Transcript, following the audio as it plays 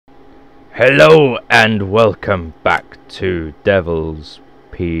Hello and welcome back to Devil's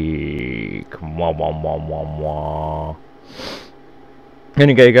Peak. Mwah, mwah, mwah, mwah, mwah.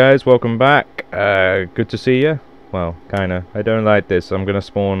 Anyway guys, welcome back. Good to see you. Well, kinda. I don't like this. I'm gonna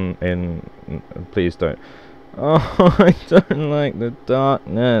spawn in... Please don't. Oh, I don't like the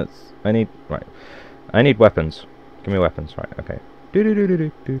darkness. I need... Right. I need weapons. Give me weapons. Right, okay.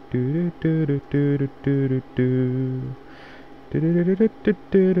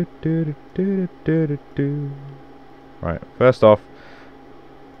 Right, first off,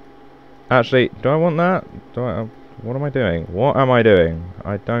 actually, do I want that? What am I doing? What am I doing?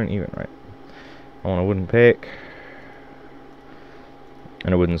 I don't even, right. I want a wooden pick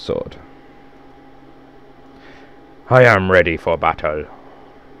and a wooden sword. I am ready for battle,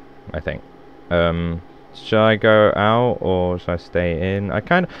 I think. Should I go out or should I stay in?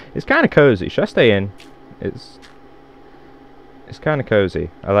 It's kind of cozy. Should I stay in? It's kind of cozy.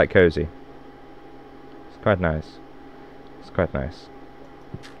 I like cozy. It's quite nice. It's quite nice.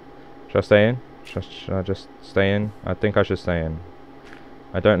 Should I stay in? Should I just stay in? I think I should stay in.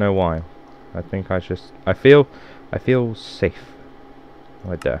 I don't know why. I think I just... I feel safe.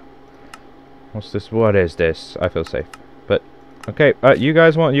 Right there. What's this? What is this? I feel safe. But, okay. You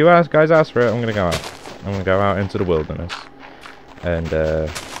guys guys asked for it. I'm gonna go out. I'm gonna go out into the wilderness. And,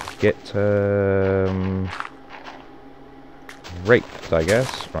 get, raped, I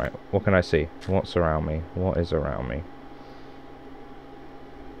guess. Right, what can I see? What's around me? What is around me?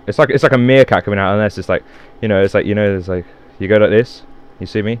 It's like a meerkat coming out, unless it's like, you know, it's like, you know, it's like, you go like this, you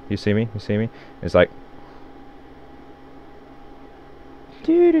see me, you see me, you see me. It's like,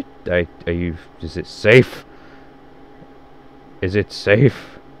 dude, are you? Is it safe? Is it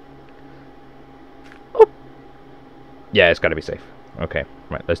safe? Oh, yeah, it's gotta be safe. Okay,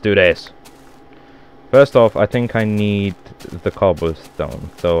 right, let's do this. First off, I think I need the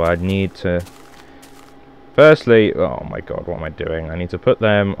cobblestone, so I need to... Firstly, oh my god, what am I doing? I need to put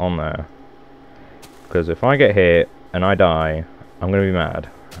them on there. Because if I get hit and I die, I'm going to be mad.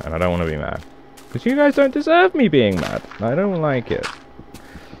 And I don't want to be mad. Because you guys don't deserve me being mad. I don't like it.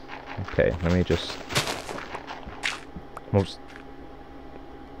 Okay, let me just... Oops.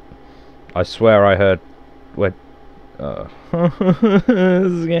 I swear I heard... What?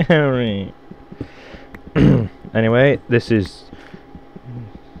 Scary. Anyway, this is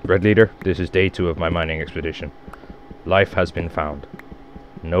Red Leader. This is day 2 of my mining expedition. Life has been found.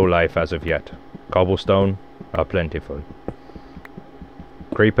 No life as of yet. Cobblestone are plentiful.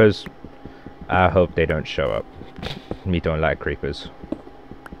 Creepers, I hope they don't show up. Me don't like creepers.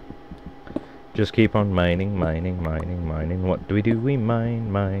 Just keep on mining, mining, mining, mining. What do? We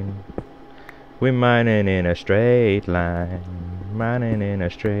mine. We're mining in a straight line. Mining in a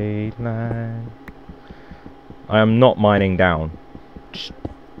straight line. I am not mining down. Just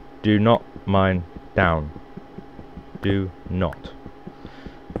do not mine down. Do not.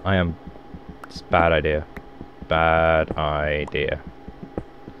 I am... It's a bad idea. Bad idea.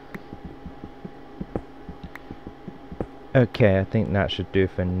 Okay, I think that should do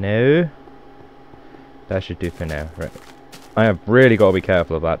for now. That should do for now. Right. I have really got to be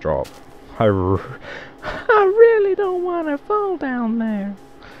careful of that drop. I really don't want to fall down there.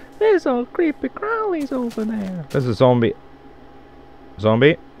 There's all creepy crawlies over there. There's a zombie.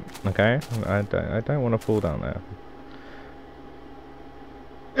 Zombie? Okay. I don't want to fall down there.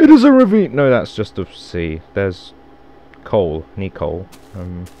 It is a ravine. No, that's just a sea. There's coal. Need coal.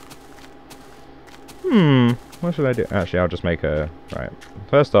 What should I do? Actually, I'll just make a... Right.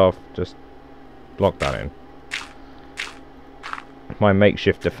 First off, just block that in. My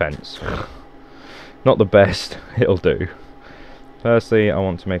makeshift defense. Not the best. It'll do. Firstly, I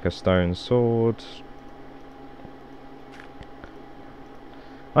want to make a stone sword.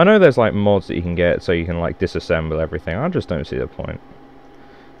 I know there's like mods that you can get so you can like disassemble everything. I just don't see the point.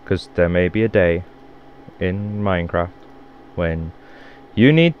 Because there may be a day in Minecraft when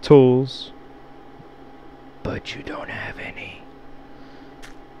you need tools, but you don't have any.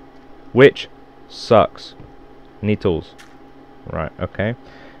 Which sucks. Need tools. Right, okay.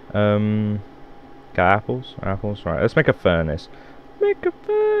 Got apples? Apples? Right, let's make a furnace. Make a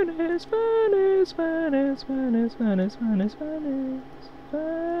furnace, furnace, furnace, furnace, furnace, furnace, furnace,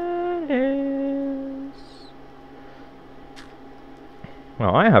 furnace.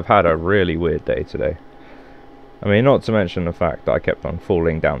 Well, I have had a really weird day today. I mean, not to mention the fact that I kept on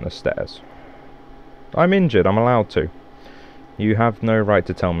falling down the stairs. I'm injured, I'm allowed to. You have no right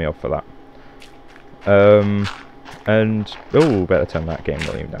to tell me off for that. And, oh, better turn that game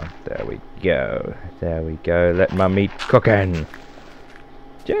volume down. There we go. There we go. Let my meat cookin'.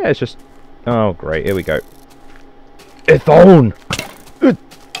 Yeah, it's just... Oh, great. Here we go. It's on!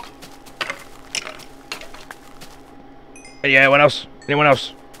 Anyone else? Anyone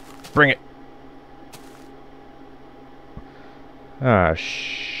else? Bring it. Ah,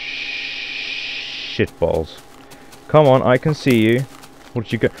 shitballs. Come on, I can see you.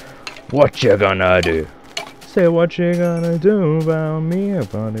 What you gonna do? Say what you gonna do about me?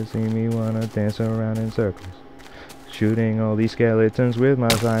 About to see me wanna dance around in circles. Shooting all these skeletons with my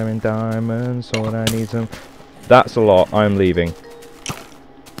fire diamond sword. I need some. That's a lot. I'm leaving.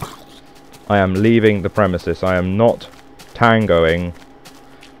 I am leaving the premises. I am not tangoing.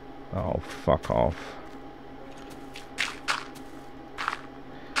 Oh, fuck off.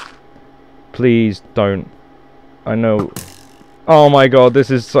 Please don't. I know. Oh my god, this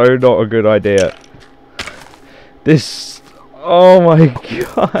is so not a good idea. This. Oh my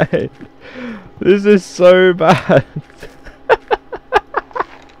god. This is so bad.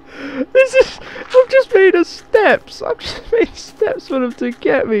 This is. I've just made a steps. I've just made steps for them to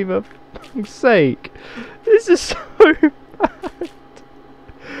get me, for fuck's sake. This is so bad.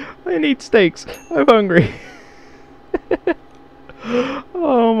 I need steaks. I'm hungry.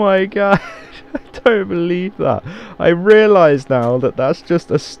 Oh my god. I don't believe that. I realise now that that's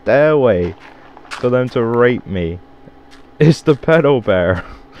just a stairway for them to rape me. It's the pedal bear.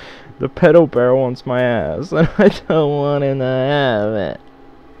 The pedal bear wants my ass, and I don't want him to have it.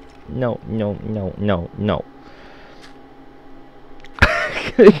 No, no, no, no, no.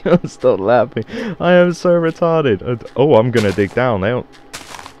 I can't stop laughing. I am so retarded. Oh, I'm gonna dig down. They don't.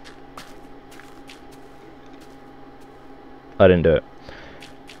 I didn't do it.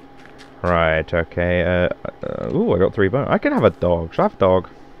 Right, okay. Ooh, I got 3 bones. I can have a dog. Should I have a dog?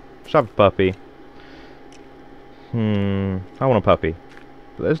 Should I have a puppy? I want a puppy.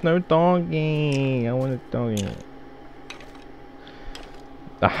 But there's no doggy. I want a doggy.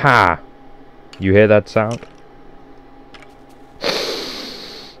 Aha! You hear that sound?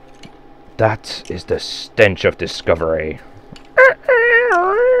 That is the stench of discovery.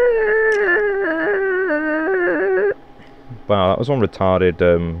 Wow, that was one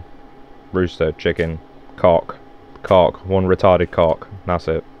retarded rooster, chicken, cock, one retarded cock. That's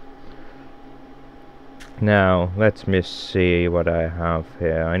it. Now, let me see what I have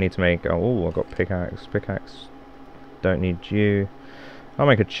here. I need to make. Oh, I got pickaxe. Pickaxe. Don't need you. I'll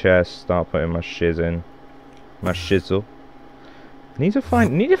make a chest. Start putting my shiz in. My shizzle. Need to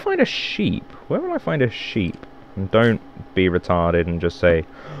find a sheep. Where will I find a sheep? And don't be retarded and just say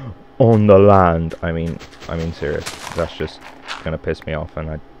on the land. I mean serious. That's just gonna piss me off,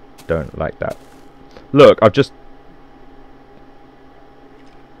 and I don't like that. Look, I've just.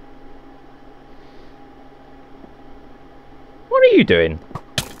 What are you doing?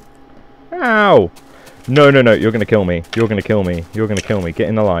 Ow! No, no, no! You're gonna kill me. You're gonna kill me. You're gonna kill me. Get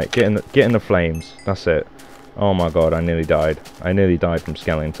in the light. Get in the flames. That's it. Oh my god! I nearly died. I nearly died from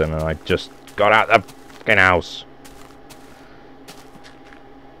skeleton, and I just got out the fucking house.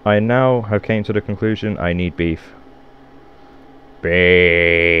 I now have came to the conclusion I need beef.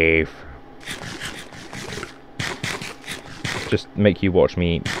 Beef. Just make you watch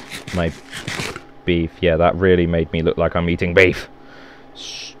me eat my beef. Yeah, that really made me look like I'm eating beef.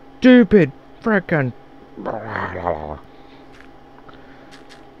 Stupid frickin'.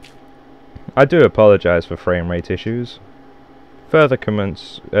 I do apologise for frame rate issues. Further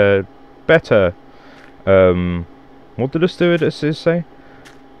comments, better, what did the stewardesses say?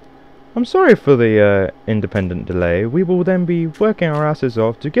 I'm sorry for the independent delay. We will then be working our asses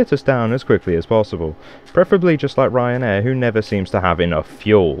off to get us down as quickly as possible. Preferably just like Ryanair, who never seems to have enough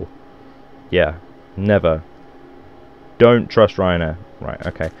fuel. Yeah, never. Don't trust Ryanair. Right,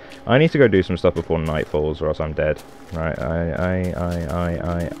 okay. I need to go do some stuff before night falls or else I'm dead. Right,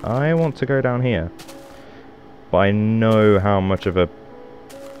 I want to go down here. But I know how much of a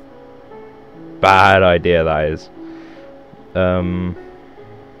bad idea that is. I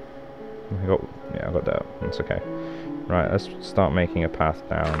got that. That's okay. Right, let's start making a path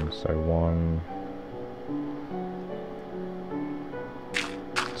down. So 1, 2.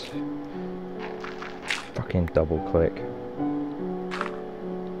 Fucking double click.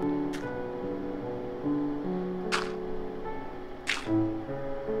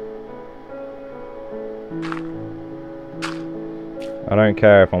 I don't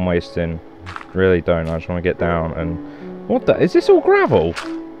care if I'm wasting. Really don't. I just want to get down and. What the? Is this all gravel?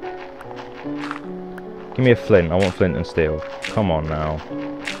 Give me a flint. I want flint and steel. Come on now.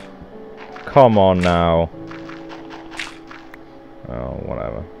 Come on now. Oh,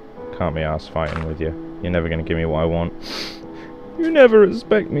 whatever. Can't be arsed fighting with you. You're never going to give me what I want. You never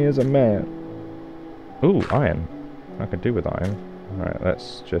respect me as a man. Ooh, iron. I could do with iron. Alright,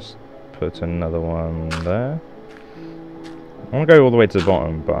 let's just put another one there. I want to go all the way to the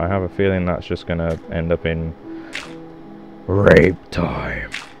bottom, but I have a feeling that's just going to end up in Rape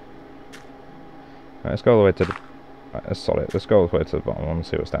time. Right, let's go all the way to the... Right, that's solid. Let's go all the way to the bottom and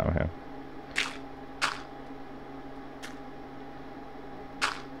see what's down here.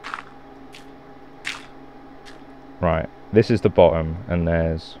 Right, this is the bottom, and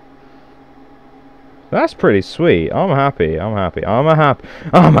there's... That's pretty sweet. I'm happy. I'm a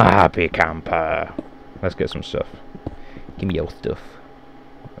happy camper. Let's get some stuff. Give me your stuff.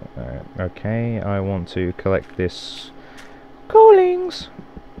 Okay, I want to collect this... Coalings!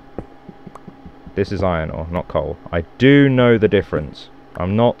 This is iron ore, not coal. I do know the difference.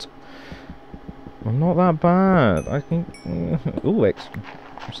 I'm not that bad. I think... Ooh, X...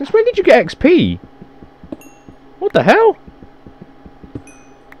 Since when did you get XP? What the hell?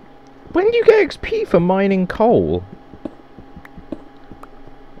 When do you get XP for mining coal?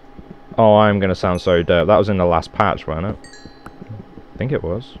 Oh, I'm gonna sound so derp. That was in the last patch, wasn't it? I think it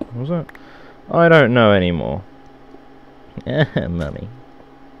was. Was it? I don't know anymore. Mummy.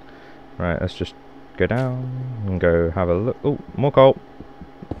 Right, let's just go down and go have a look. Oh, more coal.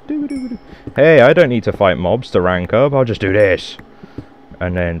 Hey, I don't need to fight mobs to rank up. I'll just do this.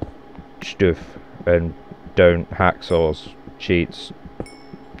 And then stuff. And don't hacksaws, cheats.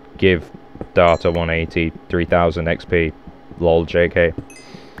 Give Darter180 3000 XP. Lol, JK.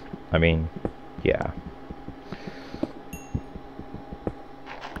 I mean, yeah.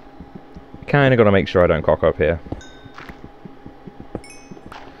 Kinda gotta make sure I don't cock up here.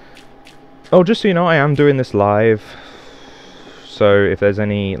 Oh, just so you know, I am doing this live. So if there's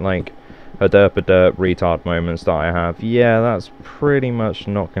any, like, a derp retard moments that I have, yeah, that's pretty much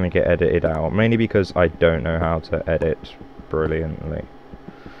not gonna get edited out. Mainly because I don't know how to edit brilliantly.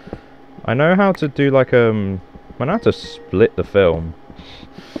 I know how to do, like, I know how to split the film.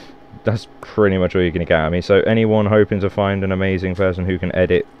 That's pretty much all you're gonna get at me. So anyone hoping to find an amazing person who can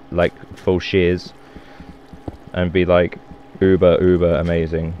edit, like, full shiz and be, like, uber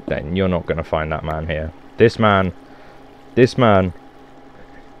amazing, then you're not gonna find that man here. This man is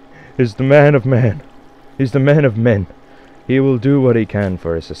the man of men. He's the man of men. He will do what he can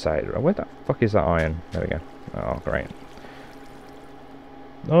for his society. Where the fuck is that iron? There we go. Oh, great.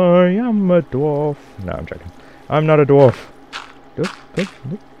 I am a dwarf. No, I'm joking. I'm not a dwarf.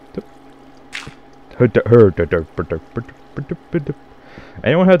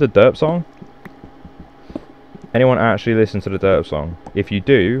 Anyone heard the derp song? Anyone actually listen to the derp song? If you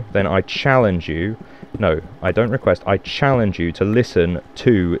do, then I challenge you. No, I don't request. I challenge you to listen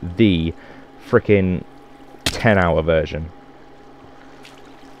to the frickin' 10-hour version.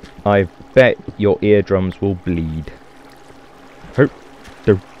 I bet your eardrums will bleed. What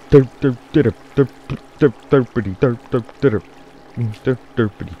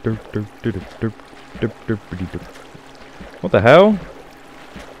the hell?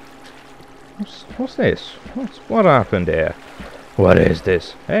 What's this? What happened here? What is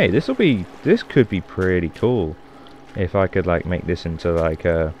this? Hey, this could be pretty cool if I could, like, make this into like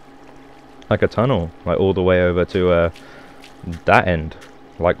a tunnel, like all the way over to that end,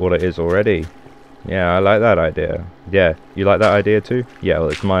 like what it is already. Yeah, I like that idea. Yeah, you like that idea too? Yeah, well,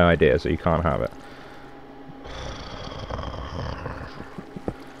 it's my idea, so you can't have it.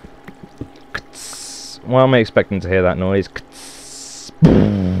 Why am I expecting to hear that noise?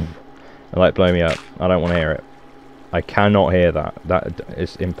 Like, blow me up. I don't want to hear it. I cannot hear that. That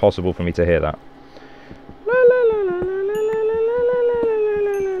is impossible for me to hear that.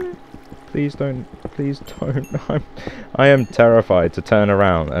 Please don't. Please don't. I am terrified to turn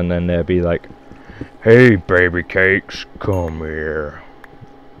around and then there be like, "Hey, baby cakes, come here."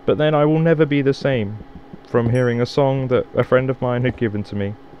 But then I will never be the same from hearing a song that a friend of mine had given to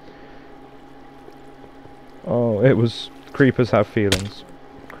me. Oh, it was... Creepers have feelings.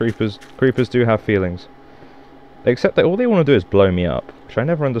 Creepers do have feelings. Except that all they want to do is blow me up, which I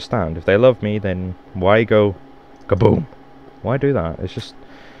never understand. If they love me, then why go kaboom? Why do that? It's just...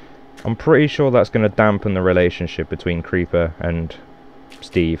 I'm pretty sure that's going to dampen the relationship between Creeper and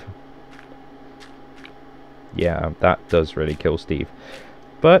Steve. Yeah, that does really kill Steve.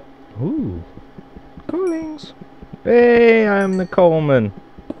 But, ooh, coalings. Hey, I am the coalman.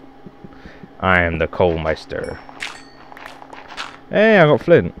 I am the coalmeister. Hey, I got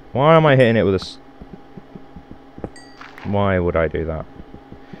flint. Why am I hitting it with a... Why would I do that?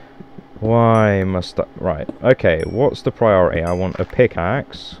 Why must I... Right, okay, what's the priority? I want a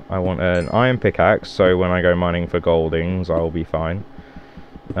pickaxe. I want an iron pickaxe, so when I go mining for goldings, I'll be fine.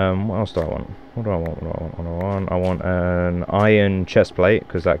 What else do I want? What do I want? I want an iron chest plate,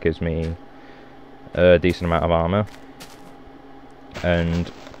 because that gives me a decent amount of armor.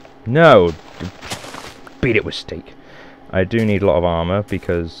 And... No! Beat it with steak. I do need a lot of armor,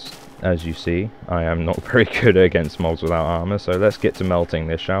 because as you see, I am not very good against mobs without armor, so let's get to melting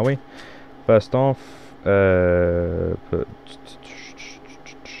this, shall we? First off, put...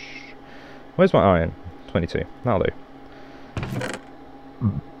 Where's my iron? 22. That'll do.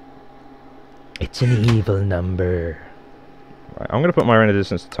 It's an evil number. Right, I'm going to put my render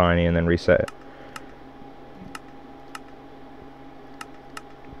distance to tiny and then reset it.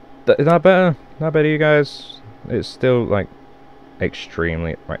 Is that better? Is that better, you guys? It's still, like,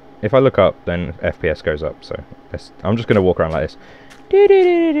 extremely... Right, if I look up, then FPS goes up, so... I'm just going to walk around like this.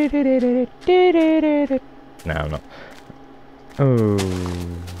 No, I'm not. Oh...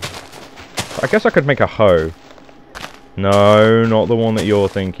 I guess I could make a hoe. No, not the one that you're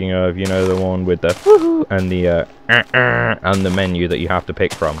thinking of. You know, the one with the woohoo and the and the menu that you have to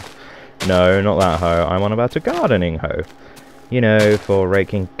pick from. No, not that hoe. I'm on about a gardening hoe. You know, for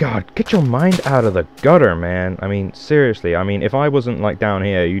raking. God, get your mind out of the gutter, man. I mean, seriously. I mean, if I wasn't like down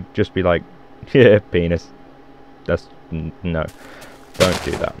here, you'd just be like, yeah, penis. That's no. Don't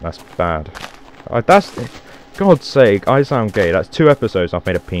do that. That's bad. That's. God's sake, I sound gay. That's 2 episodes I've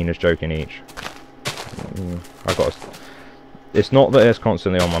made a penis joke in each. I've got. It's not that it's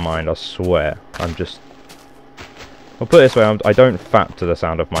constantly on my mind. I swear. I'm just. I'll put it this way. I don't fap to the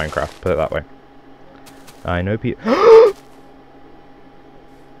sound of Minecraft. Put it that way. I know people.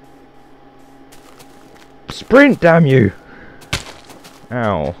 Sprint, damn you!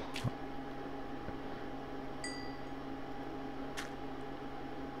 Ow.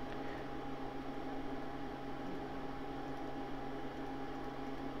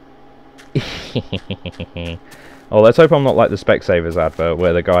 Oh, let's hope I'm not like the Specsavers advert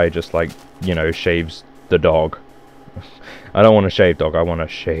where the guy just like, you know, shaves the dog. I don't want a shaved dog, I want a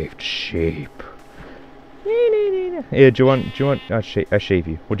shaved sheep. Here, do you want I shave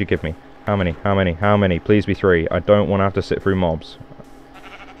you. What'd you give me? How many? Please be 3. I don't want to have to sit through mobs.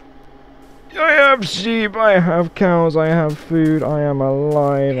 I have sheep, I have cows, I have food, I am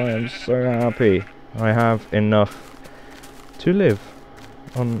alive, I am so happy. I have enough to live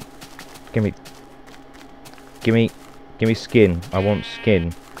on. Give me skin. I want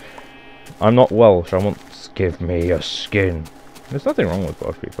skin. I'm not Welsh. Give me a skin. There's nothing wrong with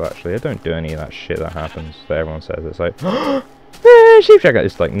Welsh people, actually. They don't do any of that shit that happens that everyone says. It's like, sheep checker.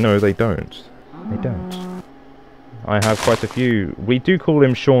 It's like, no, they don't. They don't. I have quite a few. We do call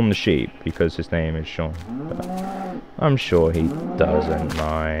him Sean the Sheep because his name is Sean. But I'm sure he doesn't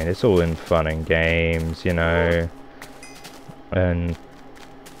mind. It's all in fun and games, you know. And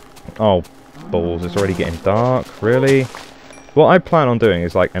oh, balls, it's already getting dark, really? What I plan on doing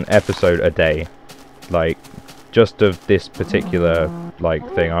is like an episode a day. Like, just of this particular, like,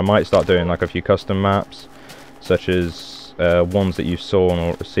 thing. I might start doing like a few custom maps, such as ones that you've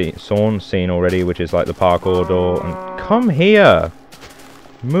seen already, which is like the parkour door. And come here!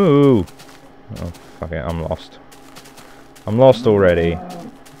 Moo! Oh, fuck it, I'm lost. I'm lost already.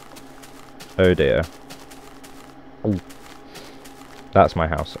 Oh dear. Ooh. That's my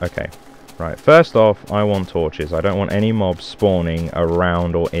house, okay. Right, first off, I want torches. I don't want any mobs spawning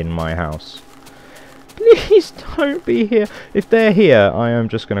around or in my house. Please don't be here. If they're here, I am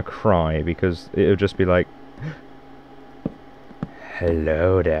just going to cry, because it'll just be like,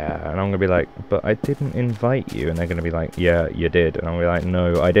 hello there. And I'm going to be like, but I didn't invite you. And they're going to be like, yeah, you did. And I'm going to be like,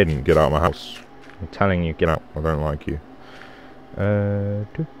 no, I didn't. Get out of my house. I'm telling you, get out. I don't like you.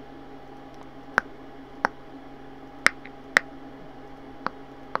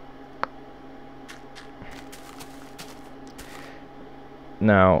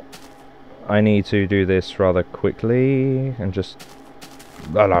 Now, I need to do this rather quickly and just.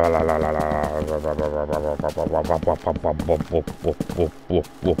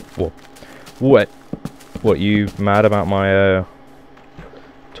 What? What, you mad about my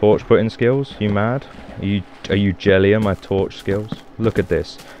torch putting skills? You mad? Are you jelly at my torch skills? Look at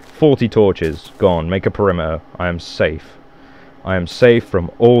this. 40 torches gone. Make a perimeter. I am safe. I am safe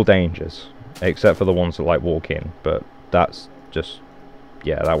from all dangers, except for the ones that like walk in. But that's just.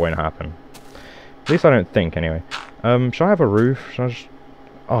 Yeah, that won't happen. At least I don't think, anyway. Should I have a roof? Should I just...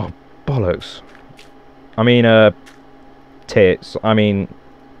 Oh, bollocks. I mean, tits. I mean,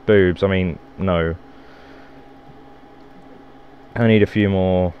 boobs. I mean, no. I need a few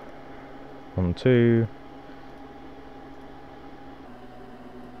more. 1, 2.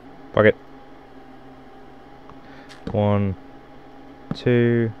 Fuck it. 1,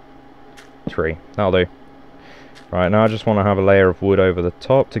 2, 3. That'll do. Right, now I just want to have a layer of wood over the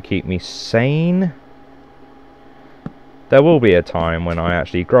top to keep me sane. There will be a time when I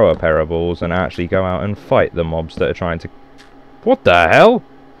actually grow a pair of balls and actually go out and fight the mobs that are trying to... What the hell?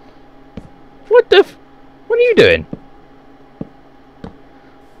 What the f... What are you doing?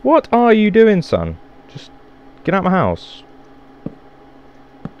 What are you doing, son? Just get out of my house.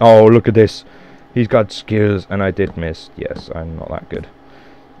 Oh, look at this. He's got skills, and I did miss. Yes, I'm not that good.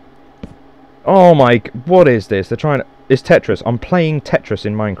 Oh my... What is this? They're trying to... It's Tetris. I'm playing Tetris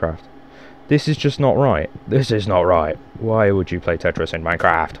in Minecraft. This is just not right. This is not right. Why would you play Tetris in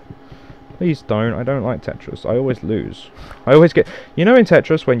Minecraft? Please don't. I don't like Tetris. I always lose. I always get... You know in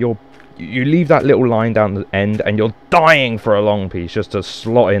Tetris when you leave that little line down the end and you're dying for a long piece just to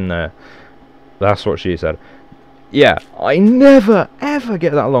slot in there. That's what she said. Yeah, I never, ever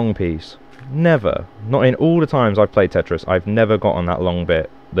get that long piece. Never. Not in all the times I've played Tetris. I've never gotten that long bit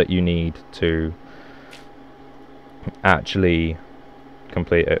that you need to actually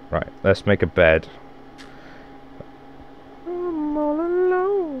complete it. Right, let's make a bed. I'm all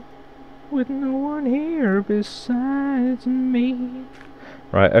alone with no one here besides me.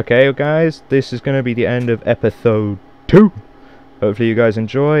 Right, okay guys, this is going to be the end of episode 2. Hopefully you guys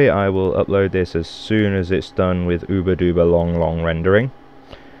enjoy. I will upload this as soon as it's done with uber duper long rendering.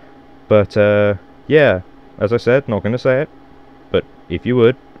 But yeah, as I said, not going to say it, but if you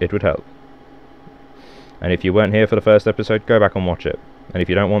would, it would help. And if you weren't here for the first episode, go back and watch it. And if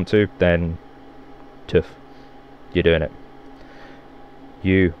you don't want to, then tough. You're doing it.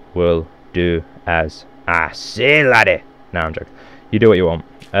 You will do as I say, laddie. No, I'm joking. You do what you want.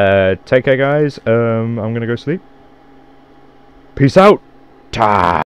 Take care, guys. I'm gonna go sleep. Peace out. Ta.